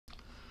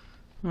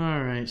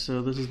Alright,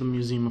 so this is the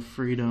Museum of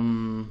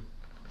Freedom.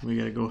 We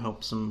gotta go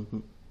help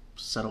some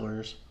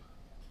settlers.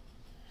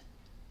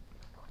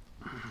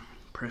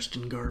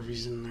 Preston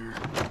Garvey's in there.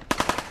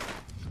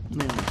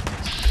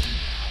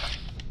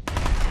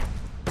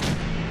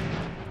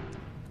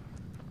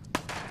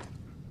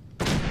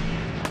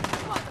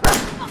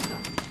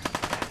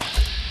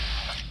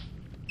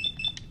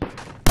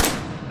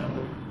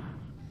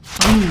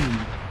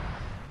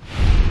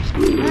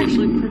 I'm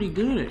actually pretty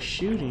good at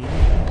shooting.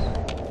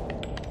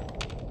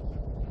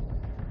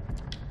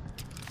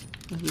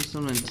 This is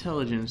some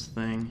intelligence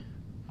thing.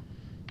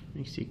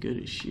 Makes you good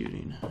at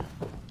shooting.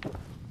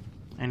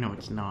 I know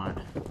it's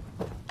not.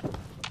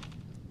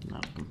 I'm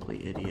not a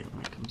complete idiot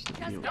when it comes to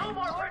video games. No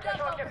more British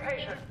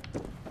occupation!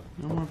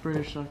 No more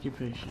British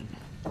occupation.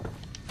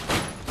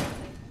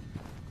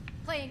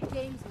 Playing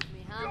games with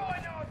me, huh?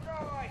 I know it's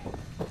all right!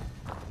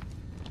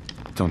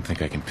 Don't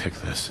think I can pick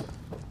this.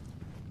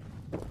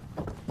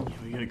 Yeah,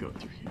 we gotta go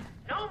through here.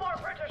 No more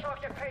British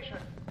occupation!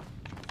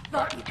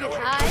 Thought you could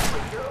hide?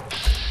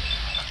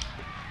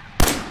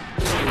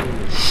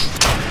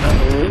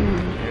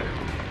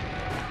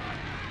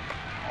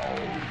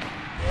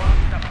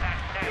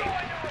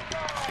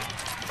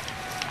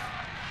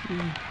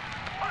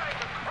 Find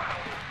the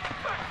crowd!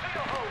 Back to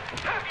your home!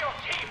 Have your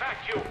tea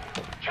vacuum!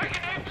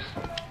 Chicken nibs!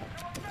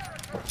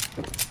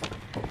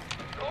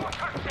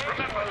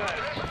 Remember,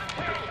 lads,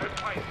 children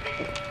I see.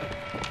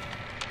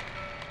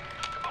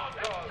 Come on,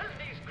 girls!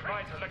 These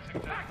cries of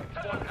Lexington!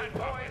 One hand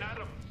boy in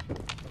Adams!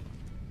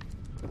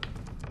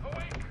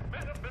 Awake,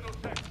 men of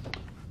Middlesex!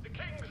 The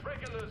King's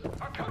regulars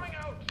are coming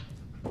out!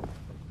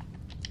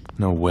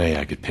 No way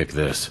I could pick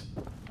this.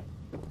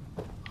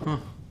 Huh.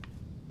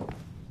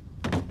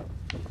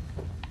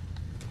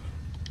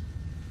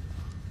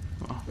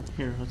 Well,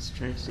 here, let's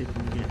try to see if we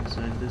can get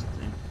inside this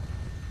thing.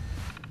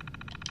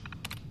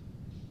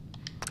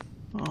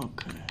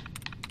 Okay.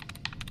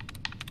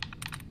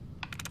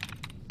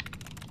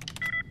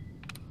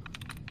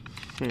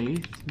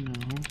 Faith, no.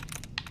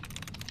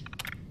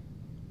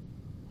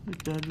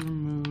 Dead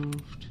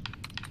removed.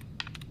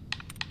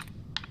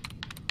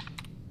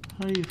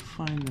 How do you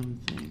find them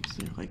things?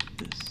 They're like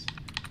this.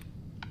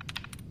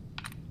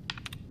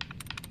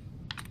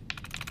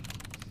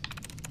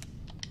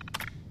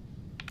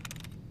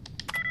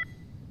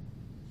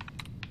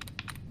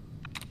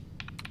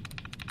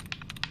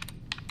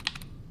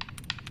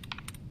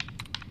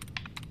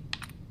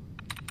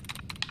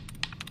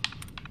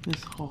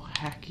 This whole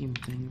hacking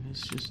thing,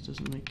 this just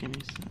doesn't make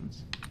any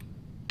sense.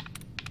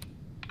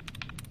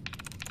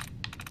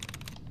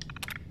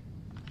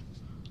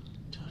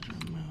 Dud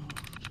removed.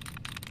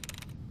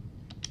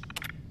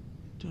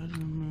 Dud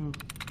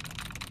removed.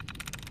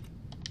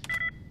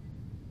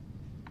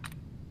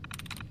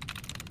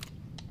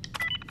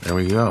 There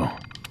we go.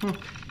 Huh.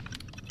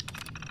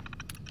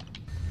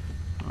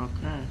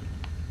 Okay.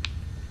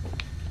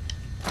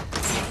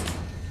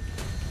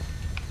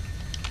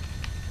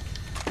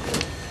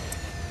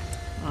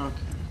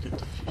 Okay, get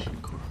the fusion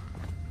core.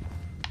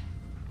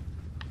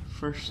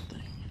 First thing.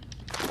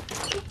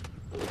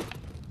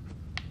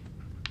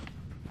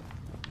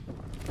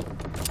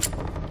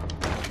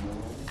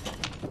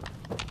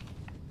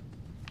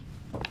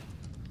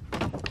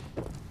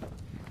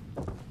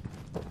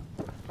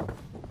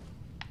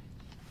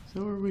 Is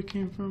that where we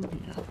came from?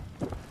 Yeah.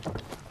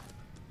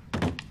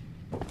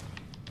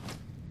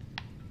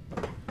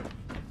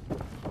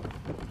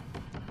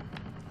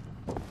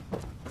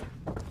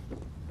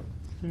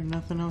 Is there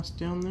nothing else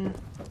down there?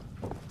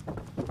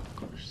 Of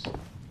course.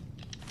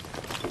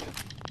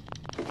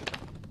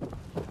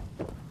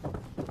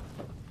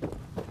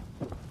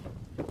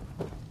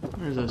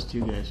 Where's those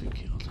two guys we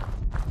killed?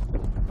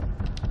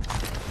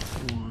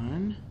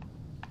 One.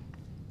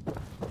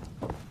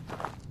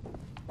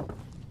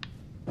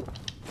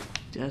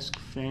 Desk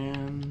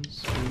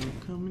fans. Will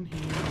come in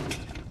here.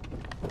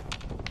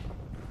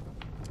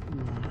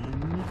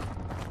 One.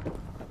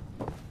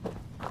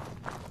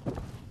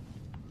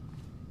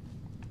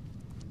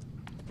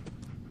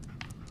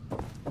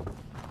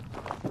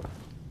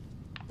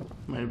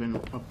 Might have been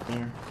up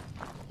there.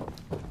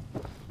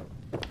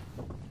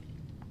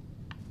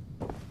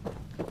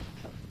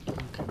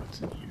 Okay, what's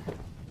in here?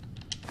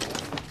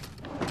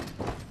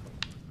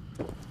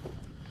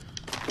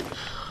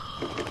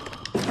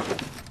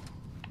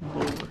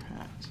 Bowler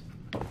hat,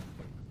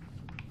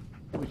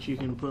 which you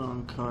can put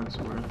on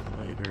Codsworth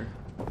later.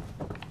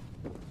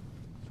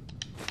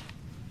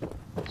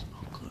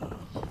 Baseball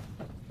glove.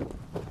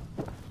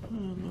 I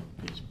love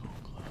baseball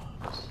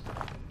gloves.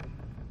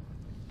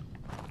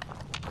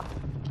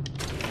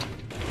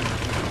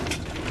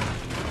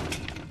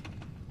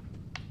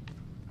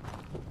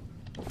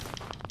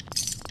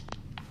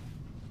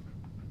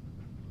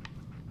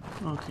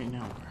 Okay,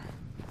 now where?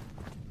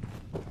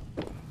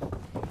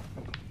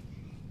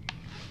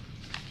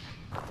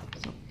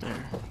 It's up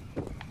there.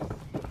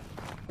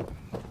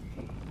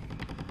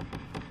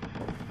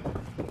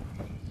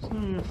 So I'm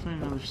gonna find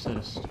another set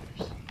of stairs.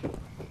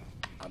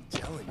 I'm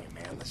telling you,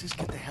 man, let's just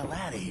get the hell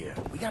out of here.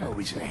 We got no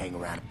reason to hang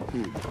around.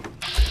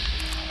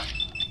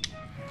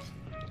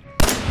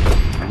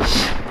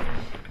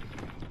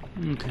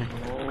 Okay.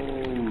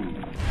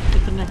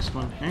 Get the next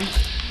one, eh?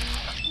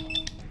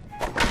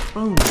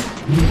 Boom!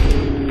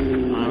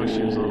 Oh, I wish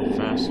it was a little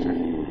faster.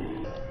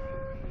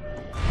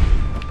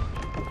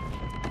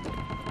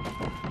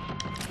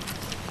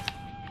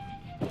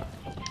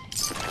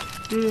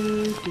 I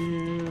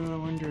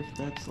wonder if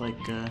that's like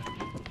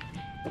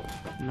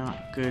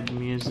not good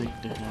music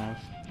to have.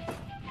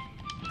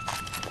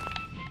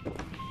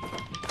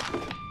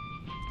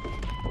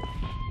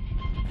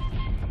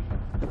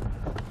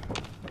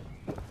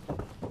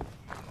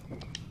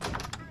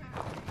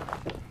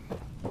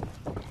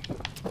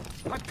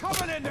 I'm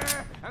coming in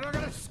there, and I'm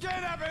gonna skin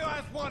every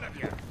last one of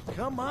you.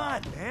 Come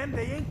on, man.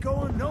 They ain't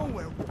going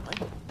nowhere.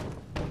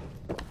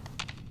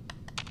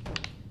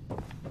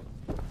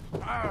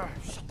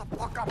 Shut the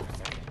fuck up a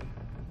second.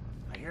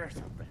 I hear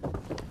something.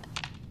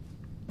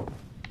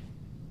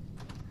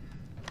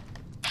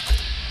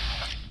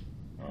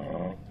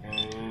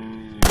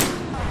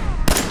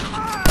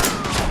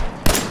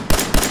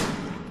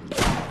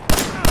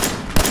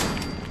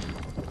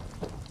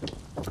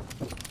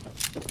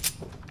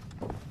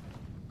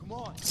 Come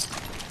on.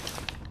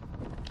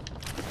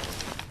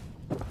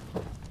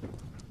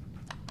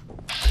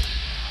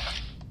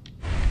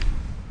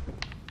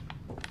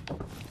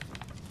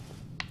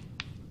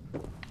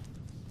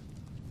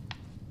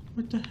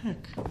 What the heck?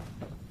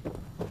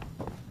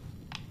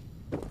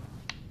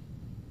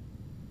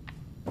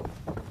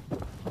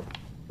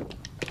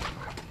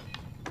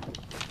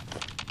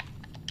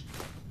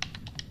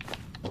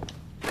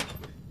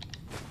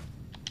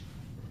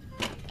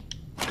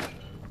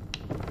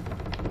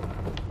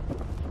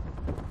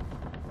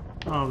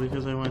 Oh,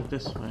 because I went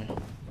this way.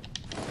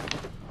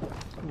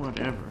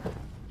 Whatever.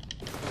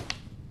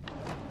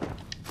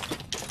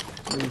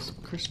 These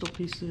crystal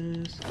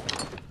pieces.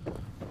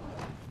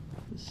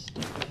 This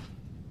stuff.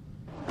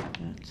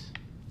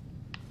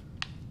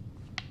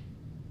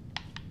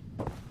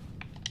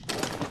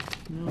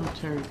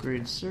 Military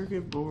grade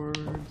circuit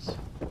boards.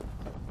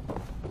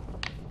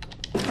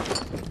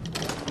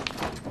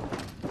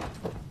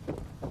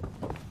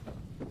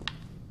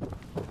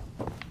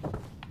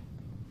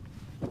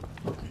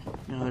 Okay,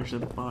 now there's a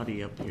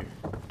body up here.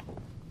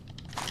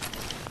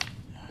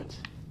 That.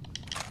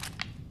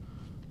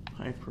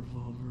 Pipe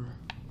revolver.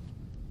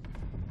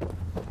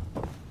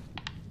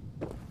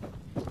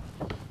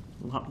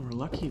 A lot more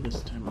lucky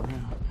this time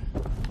around.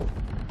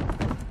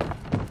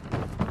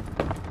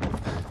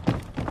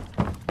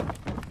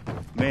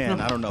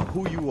 Man, I don't know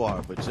who you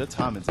are, but your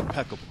timing's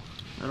impeccable.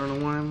 I don't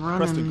know why I'm running.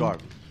 Preston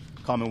Garvey,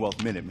 Commonwealth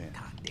Minuteman.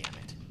 God damn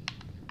it.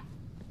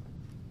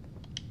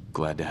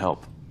 Glad to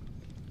help.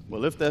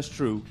 Well, if that's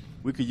true,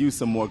 we could use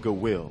some more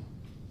goodwill.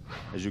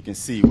 As you can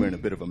see, we're in a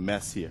bit of a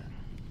mess here.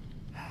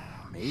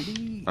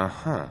 Maybe?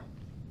 Uh-huh.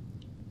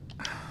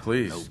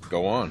 Please,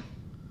 go on.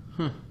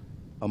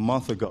 A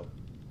month ago.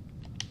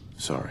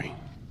 Sorry.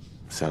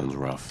 Sounds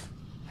rough.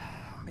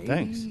 Maybe?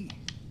 Thanks.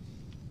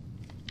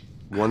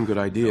 One good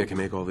idea can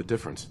make all the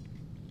difference.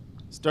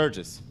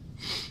 Sturgis,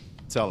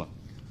 tell him.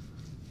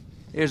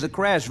 There's a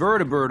crashed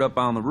vertibird up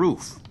on the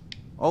roof.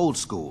 Old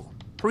school.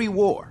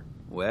 Pre-war.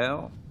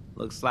 Well,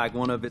 looks like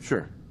one of its...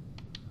 Sure.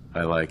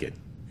 I like it.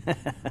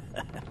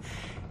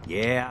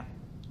 Yeah.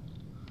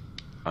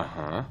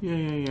 Uh-huh.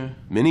 Yeah.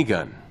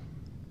 Minigun.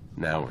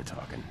 Now we're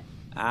talking.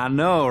 I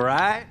know,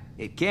 right?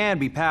 It can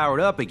be powered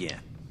up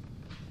again.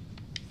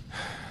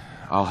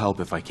 I'll help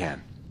if I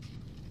can.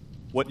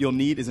 What you'll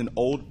need is an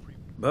old...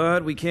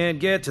 But we can't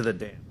get to the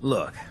damn...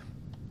 Look,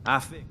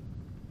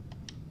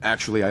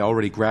 Actually, I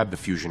already grabbed the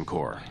fusion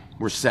core.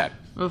 We're set.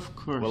 Of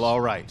course. Well,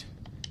 all right.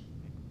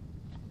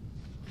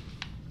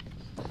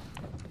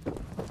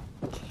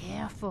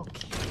 Careful,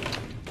 kid.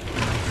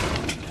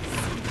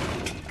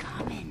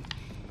 Coming.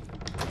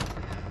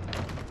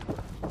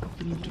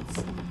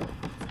 It's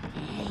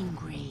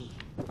angry.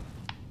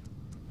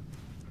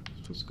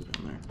 Supposed to go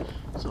down there.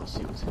 So I'll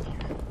see what's in here.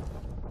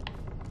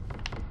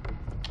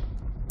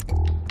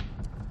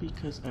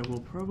 Because I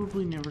will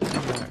probably never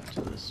come back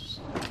to this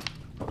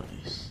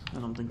place. I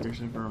don't think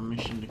there's ever a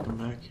mission to come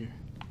back here.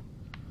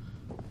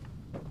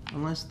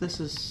 Unless this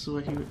is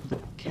the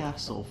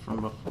castle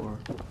from before.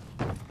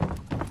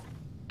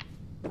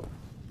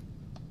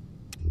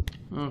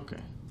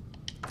 Okay.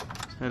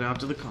 Let's head out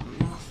to the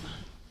Commonwealth.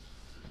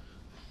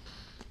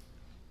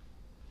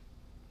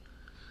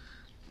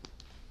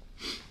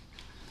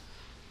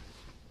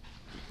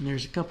 And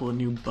there's a couple of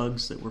new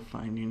bugs that we're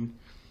finding.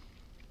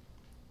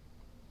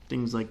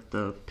 Things like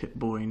the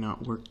Pip-Boy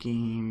not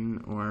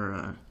working,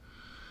 or,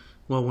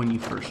 well, when you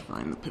first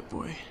find the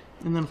Pip-Boy.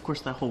 And then, of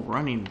course, that whole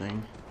running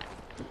thing.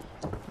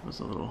 That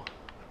was a little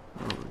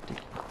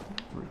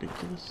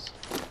ridiculous.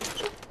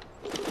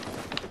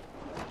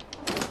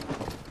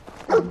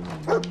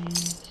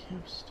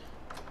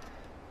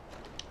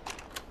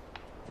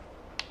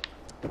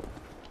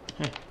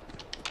 Hey.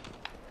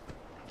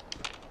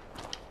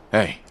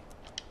 Hey,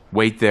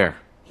 wait there.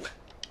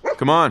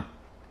 Come on.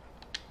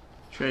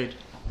 Trade.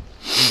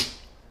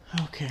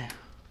 Okay.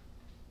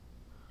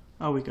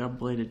 Oh, we got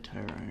bladed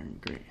tire iron.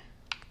 Great.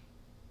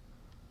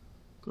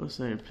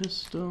 Close-sighted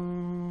pistol,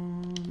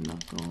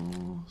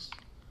 knuckles,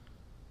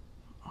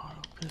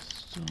 auto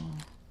pistol,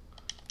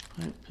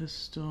 pipe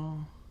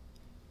pistol,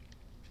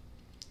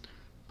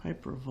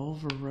 pipe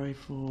revolver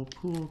rifle,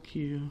 pool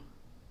cue,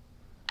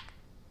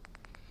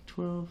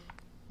 12,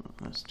 oh,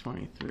 that's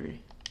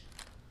 23.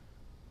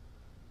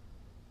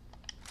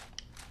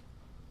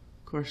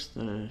 Of course,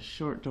 the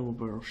short double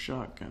barrel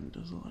shotgun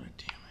does a lot of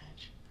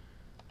damage.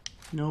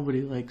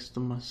 Nobody likes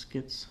the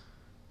muskets.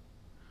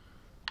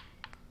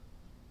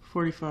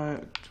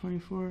 45,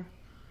 24.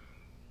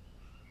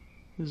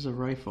 This is a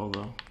rifle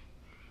though.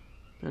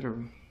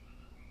 Better.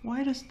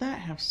 Why does that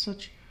have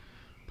such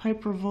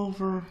pipe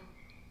revolver?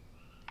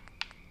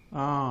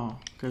 Oh,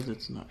 because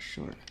it's not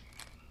short.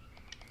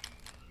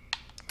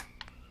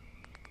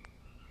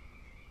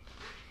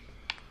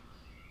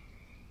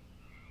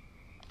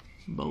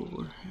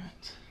 Bowler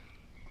hat.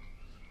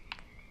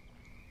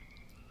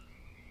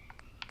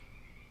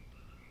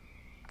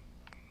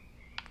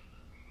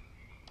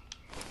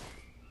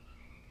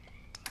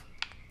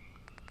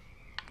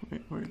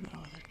 Wait, where'd the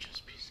other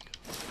chest piece go?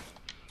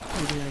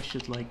 Maybe I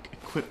should like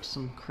equip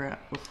some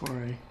crap before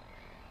I...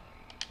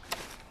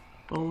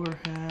 Bowler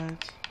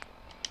hat,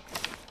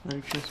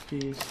 other chest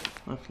piece,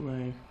 left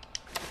leg.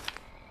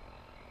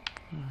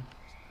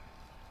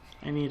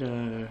 I need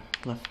a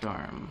left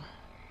arm.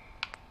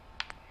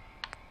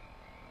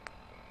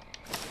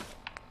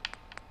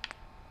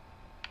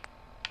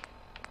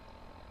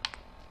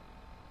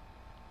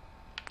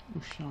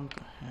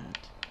 Ushanka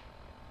hat.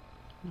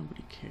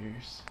 Nobody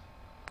cares.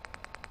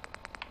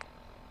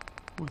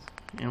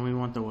 And we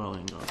want the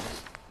welding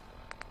goggles.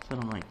 I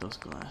don't like those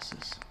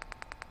glasses.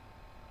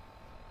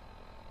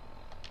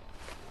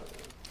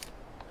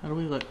 How do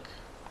we look?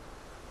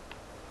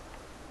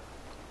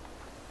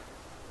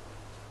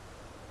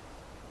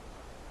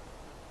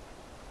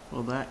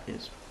 Well, that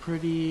is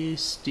pretty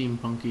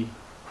steampunky.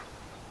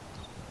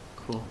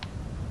 Cool.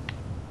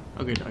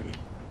 Okay, doggy.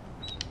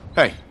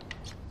 Hey,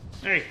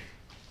 Hey!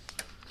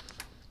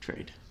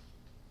 Trade.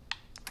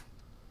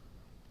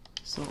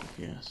 Salt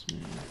gas,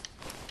 man.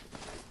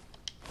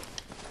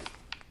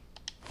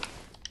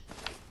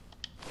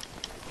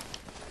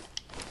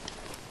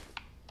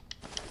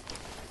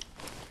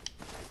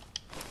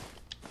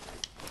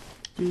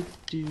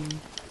 Do.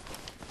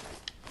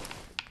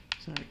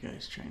 Sorry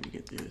guys, trying to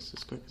get through this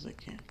as quick as I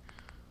can.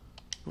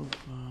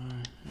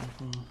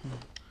 Apple,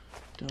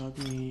 dog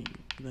meat,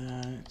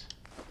 that,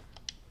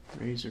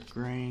 razor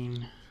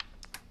grain,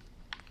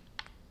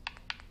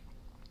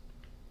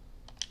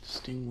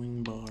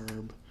 stingwing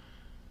barb,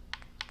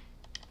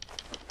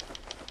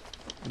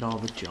 and all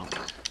the junk.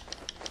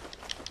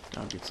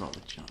 Dog gets all the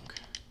junk.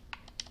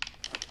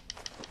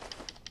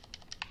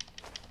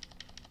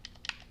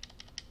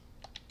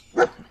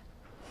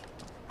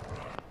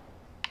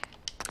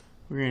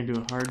 We're going to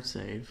do a hard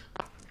save.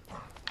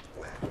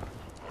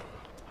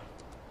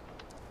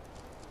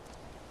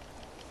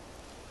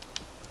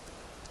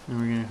 And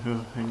we're going to go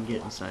ahead and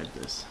get inside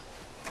this.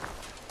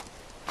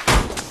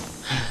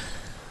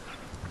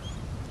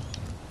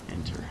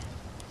 Enter.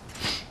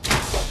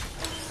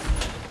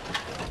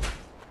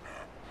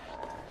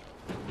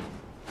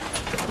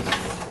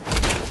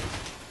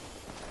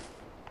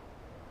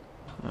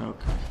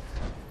 Okay.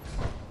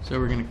 So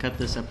we're going to cut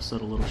this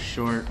episode a little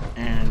short,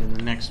 and in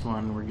the next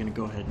one we're going to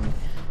go ahead and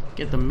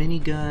get the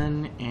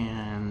minigun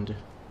and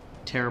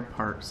tear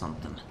apart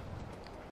something.